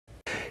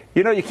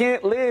You know, you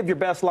can't live your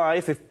best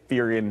life if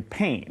you're in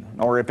pain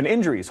or if an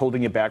injury is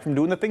holding you back from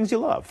doing the things you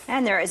love.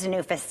 And there is a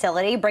new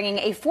facility bringing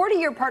a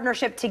 40-year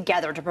partnership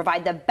together to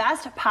provide the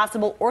best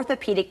possible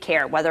orthopedic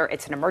care, whether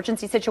it's an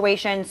emergency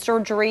situation,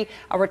 surgery,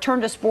 a return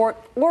to sport,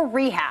 or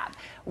rehab.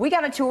 We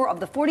got a tour of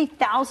the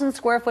 40,000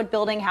 square foot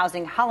building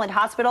housing Holland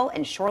Hospital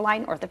and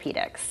Shoreline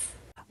Orthopaedics.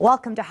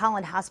 Welcome to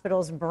Holland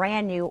Hospital's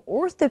brand new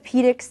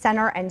Orthopedic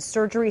Center and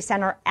Surgery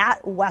Center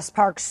at West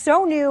Park.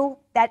 So new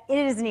that it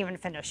isn't even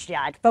finished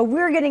yet. But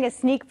we're getting a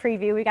sneak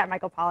preview. We got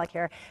Michael Pollack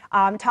here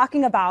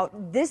talking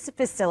about this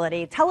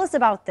facility. Tell us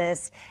about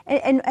this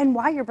and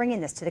why you're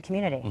bringing this to the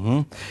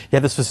community. Yeah,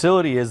 this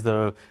facility is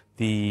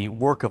the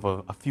work of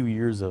a few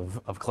years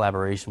of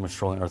collaboration with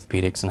Shoreline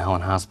Orthopaedics and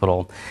Holland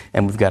Hospital.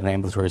 And we've got an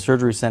ambulatory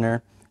surgery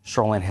center.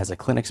 Shoreline has a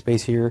clinic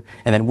space here,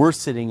 and then we're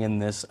sitting in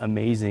this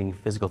amazing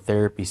physical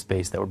therapy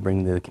space that we're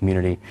bringing to the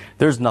community.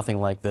 There's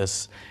nothing like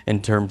this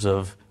in terms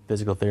of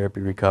physical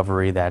therapy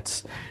recovery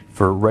that's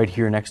for right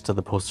here next to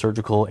the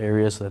post-surgical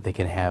area so that they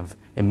can have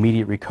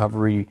immediate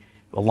recovery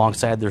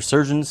alongside their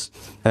surgeons,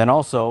 and then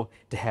also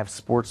to have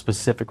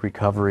sport-specific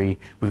recovery.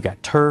 We've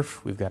got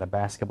turf, we've got a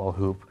basketball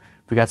hoop.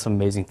 We got some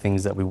amazing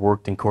things that we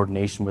worked in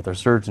coordination with our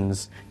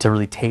surgeons to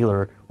really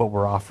tailor what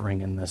we're offering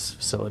in this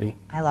facility.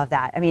 I love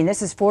that. I mean,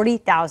 this is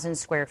 40,000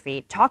 square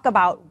feet. Talk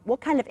about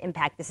what kind of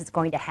impact this is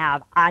going to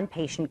have on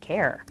patient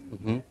care.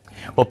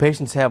 Well,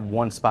 patients have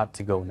one spot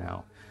to go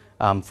now.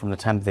 From the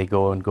time they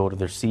go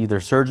to see their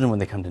surgeon when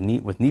they come to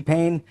with knee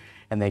pain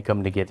and they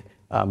come to get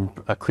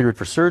cleared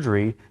for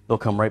surgery, they'll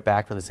come right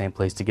back to the same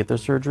place to get their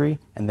surgery.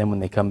 And then when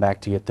they come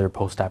back to get their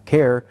post-op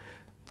care,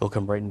 they'll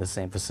come right into the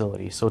same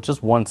facility. So it's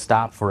just one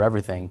stop for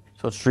everything.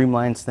 So it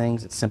streamlines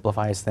things, it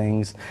simplifies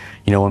things.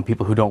 You know, when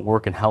people who don't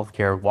work in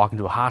healthcare walk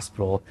into a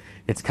hospital,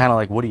 it's kind of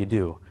like, what do you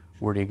do?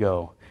 Where do you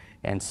go?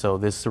 And so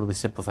this really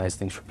simplifies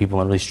things for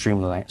people and really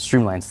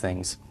streamlines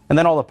things. And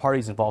then all the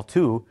parties involved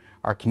too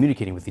are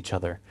communicating with each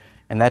other.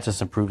 And that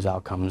just improves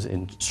outcomes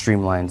and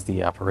streamlines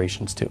the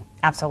operations too.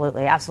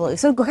 Absolutely, absolutely.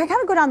 So kind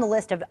of go down the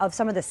list of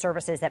some of the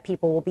services that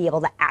people will be able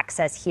to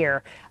access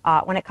here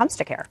when it comes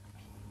to care.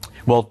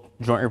 Well,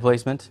 joint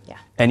replacement,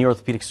 any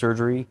orthopedic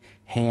surgery,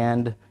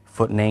 hand,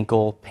 foot and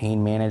ankle,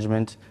 pain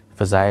management,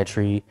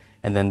 physiatry,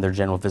 and then their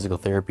general physical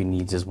therapy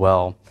needs as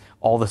well.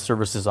 All the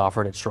services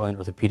offered at Shoreline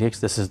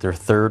Orthopaedics. This is their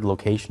third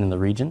location in the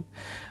region.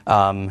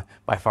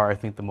 By far, I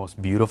think the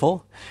most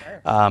beautiful.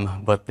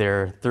 But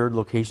their third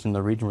location in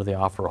the region where they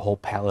offer a whole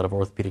palette of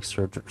orthopedic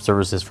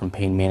services from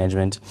pain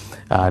management,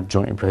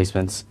 joint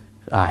replacements,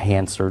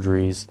 hand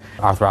surgeries,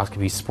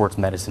 arthroscopy, sports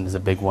medicine is a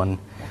big one.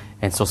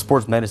 And so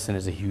sports medicine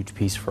is a huge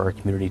piece for our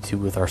community too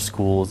with our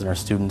schools and our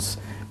students.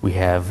 We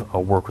have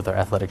work with our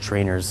athletic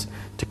trainers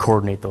to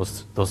coordinate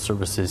those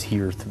services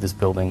here through this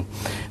building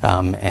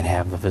and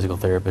have the physical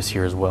therapists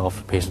here as well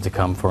for patients to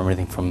come for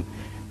everything from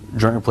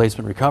joint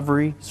replacement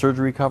recovery,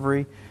 surgery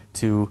recovery,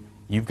 to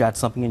you've got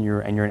something and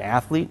you're an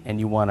athlete and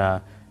you want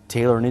to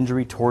tailor an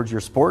injury towards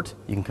your sport,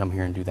 you can come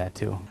here and do that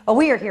too. Well,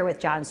 we are here with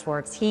John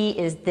Swartz. He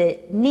is the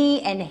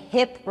knee and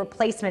hip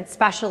replacement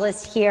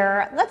specialist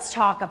here. Let's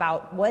talk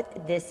about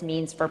what this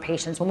means for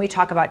patients when we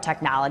talk about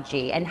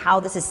technology and how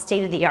this is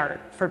state of the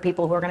art for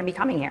people who are going to be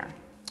coming here.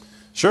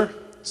 Sure.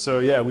 So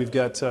yeah, we've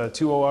got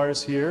 2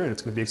 ORs here and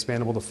it's going to be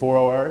expandable to 4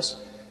 ORs.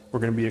 We're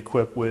going to be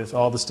equipped with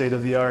all the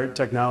state-of-the-art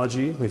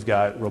technology. We've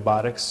got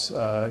robotics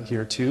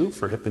here too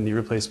for hip and knee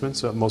replacement,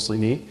 so mostly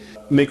knee.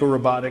 Mako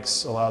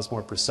robotics allows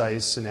more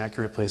precise and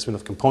accurate placement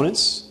of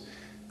components.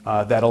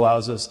 That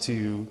allows us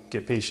to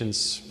get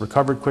patients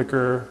recovered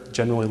quicker,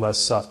 generally less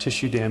soft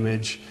tissue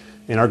damage,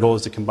 and our goal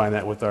is to combine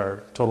that with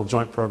our total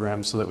joint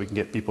program so that we can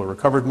get people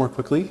recovered more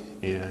quickly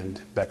and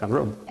back on the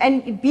road.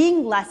 And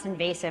being less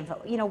invasive,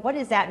 you know, what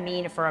does that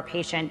mean for a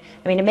patient?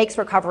 I mean, it makes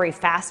recovery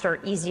faster,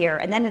 easier,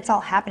 and then it's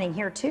all happening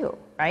here too,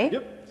 right?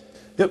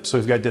 Yep, so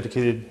we've got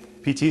dedicated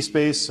PT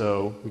space,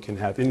 so we can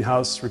have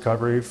in-house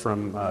recovery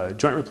from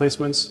joint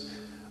replacements.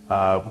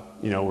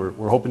 You know,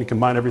 we're hoping to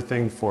combine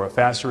everything for a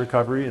faster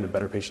recovery and a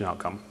better patient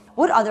outcome.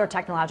 What other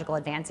technological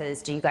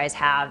advances do you guys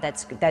have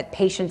that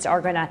patients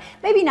are going to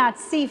maybe not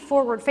see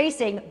forward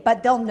facing,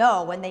 but they'll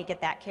know when they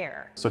get that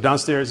care? So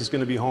downstairs is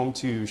going to be home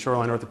to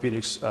Shoreline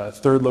Orthopaedics'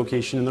 third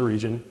location in the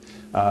region.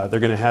 They're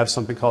going to have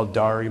something called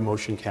DARI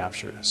motion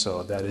capture.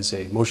 So that is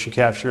a motion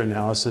capture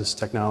analysis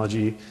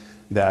technology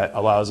that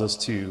allows us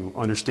to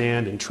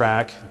understand and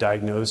track,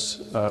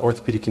 diagnose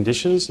orthopedic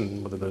conditions,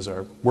 and whether those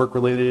are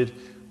work-related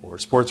or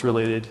sports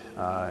related,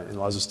 and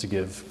allows us to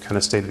give kind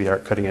of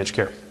state-of-the-art cutting-edge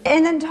care.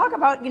 And then talk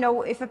about, you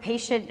know, if a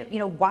patient, you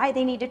know, why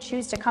they need to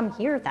choose to come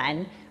here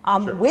then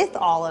with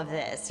all of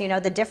this, you know,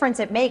 the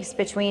difference it makes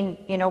between,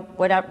 you know,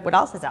 what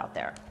else is out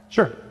there.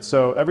 Sure.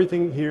 So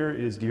everything here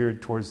is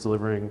geared towards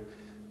delivering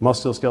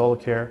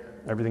musculoskeletal care.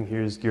 Everything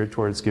here is geared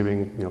towards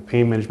giving, you know,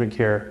 pain management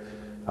care.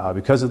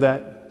 Because of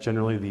that,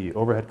 generally the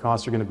overhead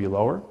costs are going to be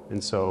lower,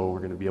 and so we're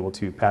going to be able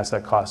to pass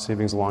that cost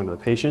savings along to the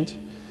patient.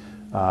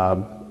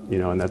 You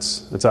know, and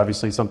that's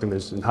obviously something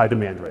that's in high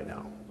demand right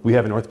now. We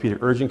have an orthopedic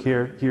urgent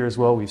care here as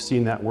well. We've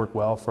seen that work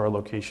well for our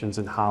locations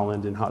in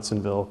Holland and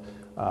Hudsonville.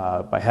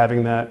 By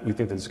having that, we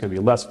think there's going to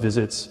be less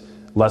visits,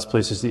 less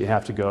places that you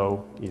have to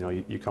go.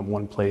 You come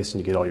one place and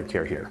you get all your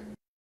care here.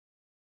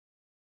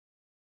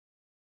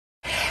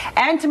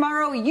 And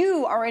tomorrow,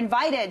 you are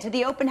invited to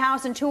the open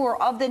house and tour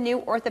of the new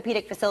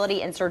orthopedic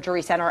facility and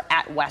surgery center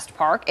at West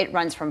Park. It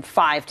runs from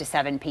 5 to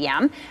 7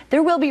 p.m.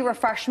 There will be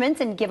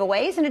refreshments and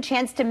giveaways and a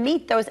chance to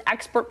meet those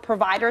expert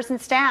providers and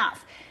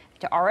staff.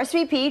 To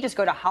RSVP, just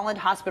go to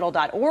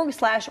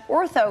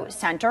hollandhospital.org/ortho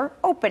center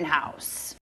open house.